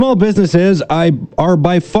Small businesses are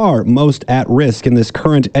by far most at risk in this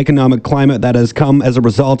current economic climate that has come as a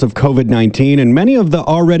result of COVID-19, and many of the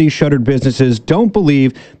already shuttered businesses don't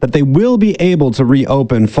believe that they will be able to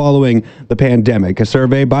reopen following the pandemic. A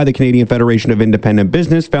survey by the Canadian Federation of Independent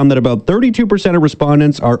Business found that about 32% of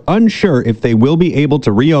respondents are unsure if they will be able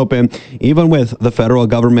to reopen, even with the federal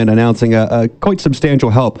government announcing a quite substantial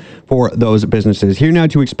help for those businesses. Here now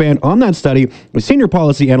to expand on that study is Senior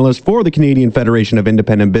Policy Analyst for the Canadian Federation of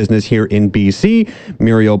Independent Business here in BC,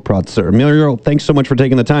 Muriel Protzer. Muriel, thanks so much for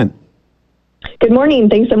taking the time. Good morning.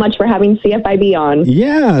 Thanks so much for having CFIB on.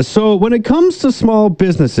 Yeah, so when it comes to small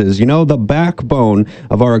businesses, the backbone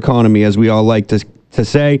of our economy, as we all like to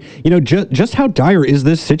say, just how dire is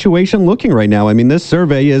this situation looking right now? I mean, this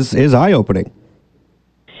survey is eye-opening.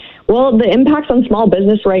 Well, the impacts on small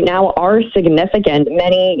business right now are significant.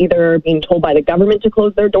 Many either being told by the government to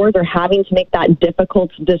close their doors or having to make that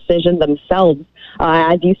difficult decision themselves.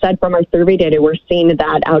 As you said, from our survey data, we're seeing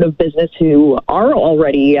that out of business who are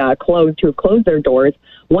already closed, who have closed their doors,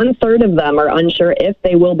 1/3 of them are unsure if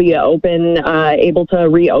they will be able to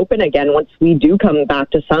reopen again once we do come back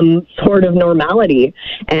to some sort of normality.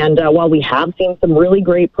 And while we have seen some really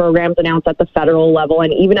great programs announced at the federal level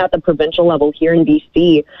and even at the provincial level here in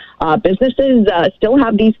BC, businesses still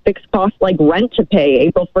have these fixed costs like rent to pay.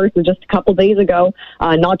 April 1st was just a couple days ago.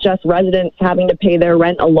 Not just residents having to pay their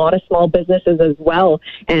rent, a lot of small businesses as well.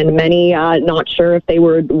 And many not sure if they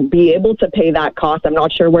would be able to pay that cost. I'm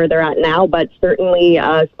not sure where they're at now, but certainly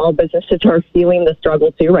small businesses are feeling the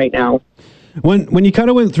struggle too right now. When you kind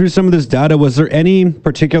of went through some of this data, was there any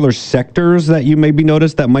particular sectors that you maybe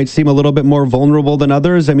noticed that might seem a little bit more vulnerable than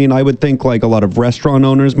others? I mean, I would think like a lot of restaurant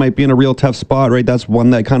owners might be in a real tough spot, right? That's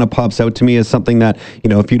one that kind of pops out to me as something that,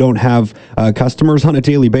 if you don't have customers on a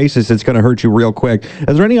daily basis, it's going to hurt you real quick.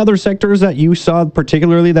 Is there any other sectors that you saw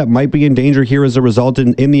particularly that might be in danger here as a result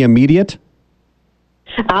in the immediate?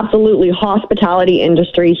 Absolutely. Hospitality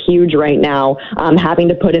industry, huge right now. Having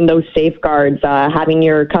to put in those safeguards, having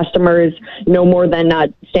your customers no more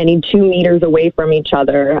than standing 2 meters away from each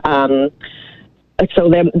other. So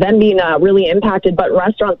them being really impacted. But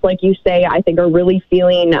restaurants, like you say, I think are really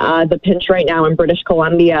feeling the pinch right now in British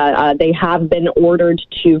Columbia. They have been ordered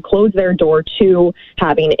to close their door to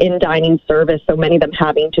having in-dining service. So many of them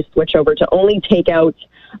having to switch over to only takeout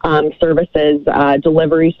services,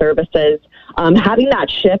 delivery services. Having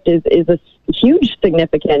that shift is a huge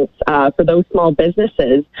significance for those small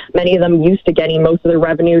businesses. Many of them used to getting most of their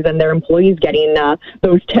revenues and their employees getting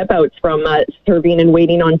those tip outs from serving and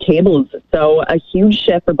waiting on tables. So a huge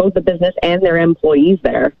shift for both the business and their employees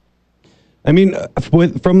there. I mean,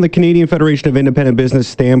 from the Canadian Federation of Independent Business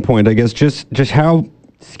standpoint, I guess just how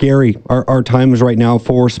scary are times right now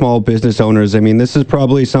for small business owners. I mean, this is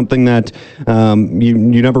probably something that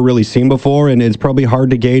you never really seen before, and it's probably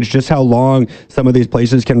hard to gauge just how long some of these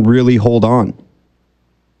places can really hold on.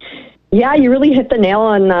 Yeah, you really hit the nail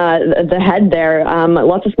on the head there.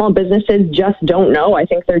 Lots of small businesses just don't know. I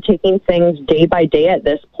think they're taking things day by day at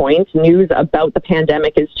this point. News about the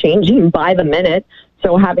pandemic is changing by the minute.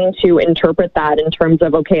 So having to interpret that in terms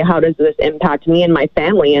of, okay, how does this impact me and my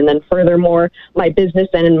family? And then furthermore, my business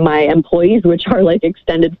and my employees, which are like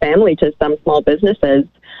extended family to some small businesses,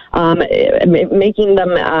 making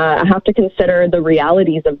them have to consider the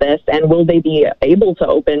realities of this and will they be able to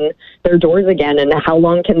open their doors again and how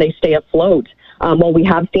long can they stay afloat? Well, we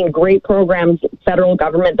have seen great programs, federal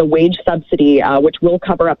government, the wage subsidy, which will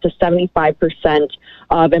cover up to 75%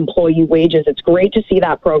 of employee wages. It's great to see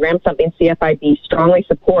that program, something CFIB strongly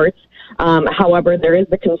supports. However, there is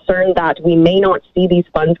the concern that we may not see these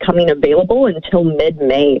funds coming available until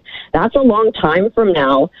mid-May. That's a long time from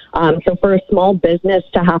now. So for a small business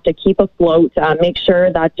to have to keep afloat, make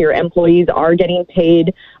sure that your employees are getting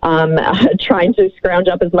paid, trying to scrounge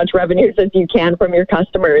up as much revenues as you can from your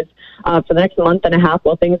customers for the next month and a half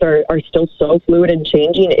while things are still so fluid and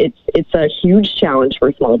changing. It's a huge challenge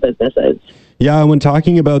for small businesses. Yeah, when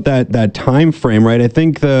talking about that time frame, right? I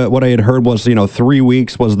think what I had heard was 3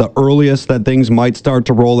 weeks was the earliest that things might start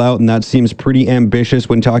to roll out, and that seems pretty ambitious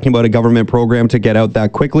when talking about a government program to get out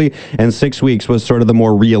that quickly. And 6 weeks was sort of the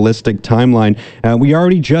more realistic timeline. We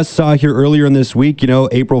already just saw here earlier in this week,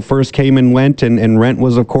 April 1st came and went, and rent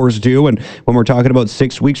was of course due. And when we're talking about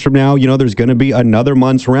 6 weeks from now, there's going to be another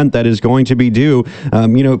month's rent that is going to be due.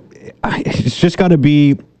 It's just got to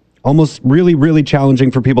be almost really, really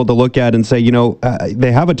challenging for people to look at and say,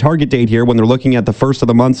 they have a target date here when they're looking at the first of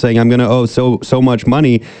the month saying, I'm going to owe so much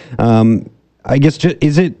money. I guess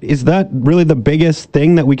is that really the biggest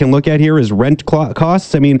thing that we can look at here is rent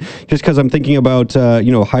costs? I mean, just because I'm thinking about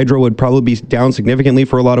hydro would probably be down significantly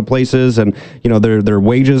for a lot of places, and their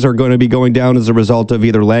wages are going to be going down as a result of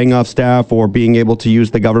either laying off staff or being able to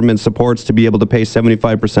use the government supports to be able to pay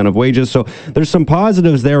 75% of wages. So there's some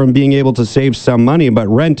positives there in being able to save some money, but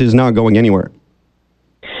rent is not going anywhere.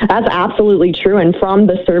 That's absolutely true. And from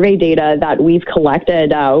the survey data that we've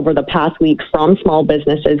collected over the past week from small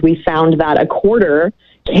businesses, we found that a quarter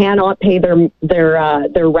cannot pay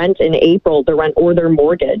their rent in April, their rent or their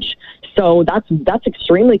mortgage. So that's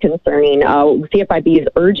extremely concerning. CFIB is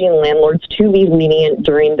urging landlords to be lenient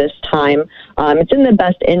during this time. It's in the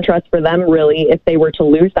best interest for them, really, if they were to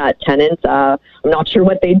lose that tenant. I'm not sure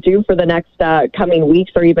what they'd do for the next coming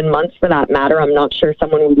weeks or even months, for that matter. I'm not sure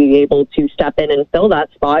someone would be able to step in and fill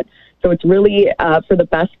that spot. So it's really for the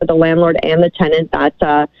best for the landlord and the tenant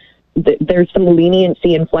that there's some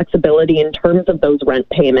leniency and flexibility in terms of those rent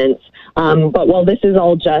payments. But while this is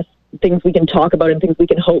all just things we can talk about and things we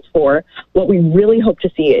can hope for, what we really hope to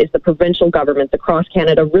see is the provincial governments across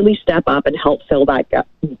Canada really step up and help fill that gap.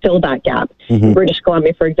 Mm-hmm. In British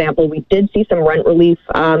Columbia, for example, we did see some rent relief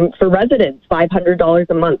for residents, $500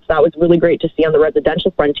 a month. That was really great to see on the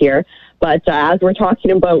residential frontier. But as we're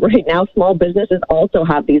talking about right now, small businesses also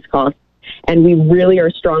have these costs. And we really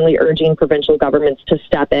are strongly urging provincial governments to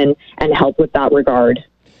step in and help with that regard.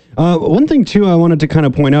 One thing, too, I wanted to kind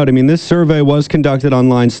of point out, I mean, this survey was conducted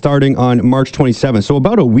online starting on March 27th, so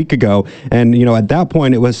about a week ago. And, at that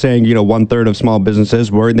point, it was saying, 1/3 of small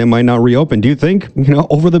businesses worried they might not reopen. Do you think,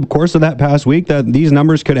 over the course of that past week that these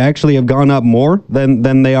numbers could actually have gone up more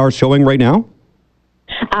than they are showing right now?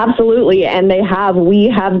 Absolutely, and they have. We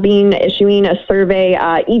have been issuing a survey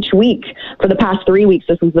each week for the past 3 weeks.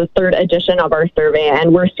 This is the third edition of our survey,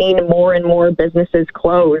 and we're seeing more and more businesses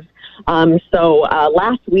close. So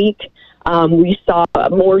last week, we saw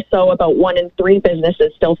more so about 1 in 3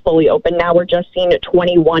 businesses still fully open. Now we're just seeing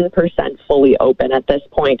 21% fully open at this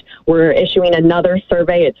point. We're issuing another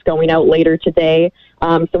survey. It's going out later today,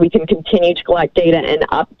 so we can continue to collect data and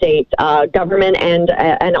update government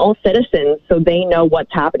and all citizens so they know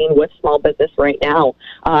what's happening with small business right now.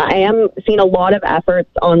 I am seeing a lot of efforts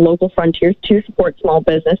on local frontiers to support small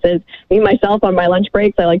businesses. Me, myself, on my lunch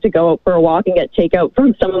breaks, I like to go out for a walk and get takeout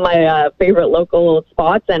from some of my favorite local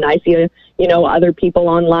spots, and I see other people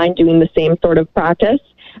online doing the same sort of practice.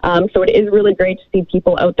 So it is really great to see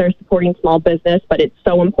people out there supporting small business, but it's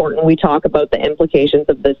so important we talk about the implications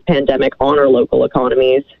of this pandemic on our local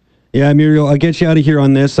economies. Yeah, Muriel, I'll get you out of here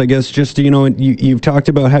on this. I guess just, you've talked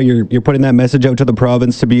about how you're putting that message out to the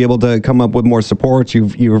province to be able to come up with more supports.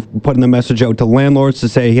 You're putting the message out to landlords to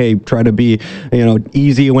say, hey, try to be,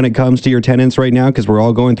 easy when it comes to your tenants right now because we're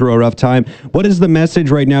all going through a rough time. What is the message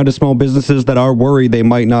right now to small businesses that are worried they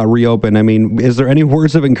might not reopen? I mean, is there any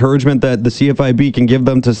words of encouragement that the CFIB can give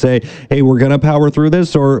them to say, hey, we're going to power through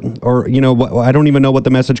this? Or I don't even know what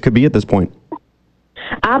the message could be at this point.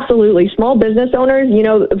 Absolutely. Small business owners,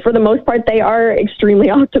 for the most part, they are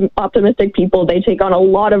extremely optimistic people. They take on a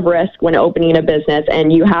lot of risk when opening a business,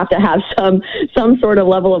 and you have to have some sort of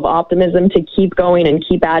level of optimism to keep going and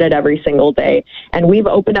keep at it every single day. And we've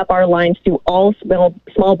opened up our lines to all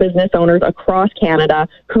small business owners across Canada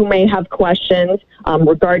who may have questions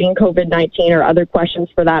regarding COVID-19 or other questions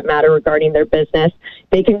for that matter regarding their business.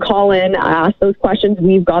 They can call in, ask those questions.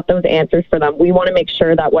 We've got those answers for them. We want to make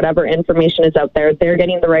sure that whatever information is out there, they're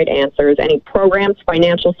getting the right answers. Any programs,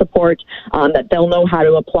 financial support, that they'll know how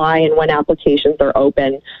to apply and when applications are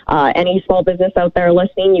open. Any small business out there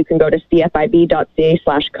listening, you can go to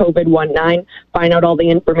cfib.ca/COVID-19, find out all the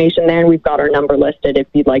information there, and we've got our number listed if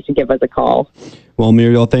you'd like to give us a call. Well,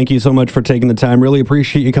 Muriel, thank you so much for taking the time. Really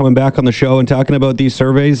appreciate you coming back on the show and talking about these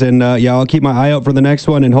surveys. And I'll keep my eye out for the next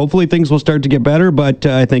one, and hopefully things will start to get better, but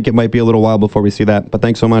I think it might be a little while before we see that. But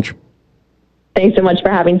thanks so much. Thanks so much for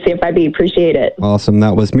having CFIB. Appreciate it. Awesome.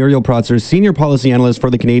 That was Muriel Protzer, Senior Policy Analyst for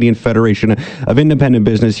the Canadian Federation of Independent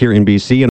Business here in BC.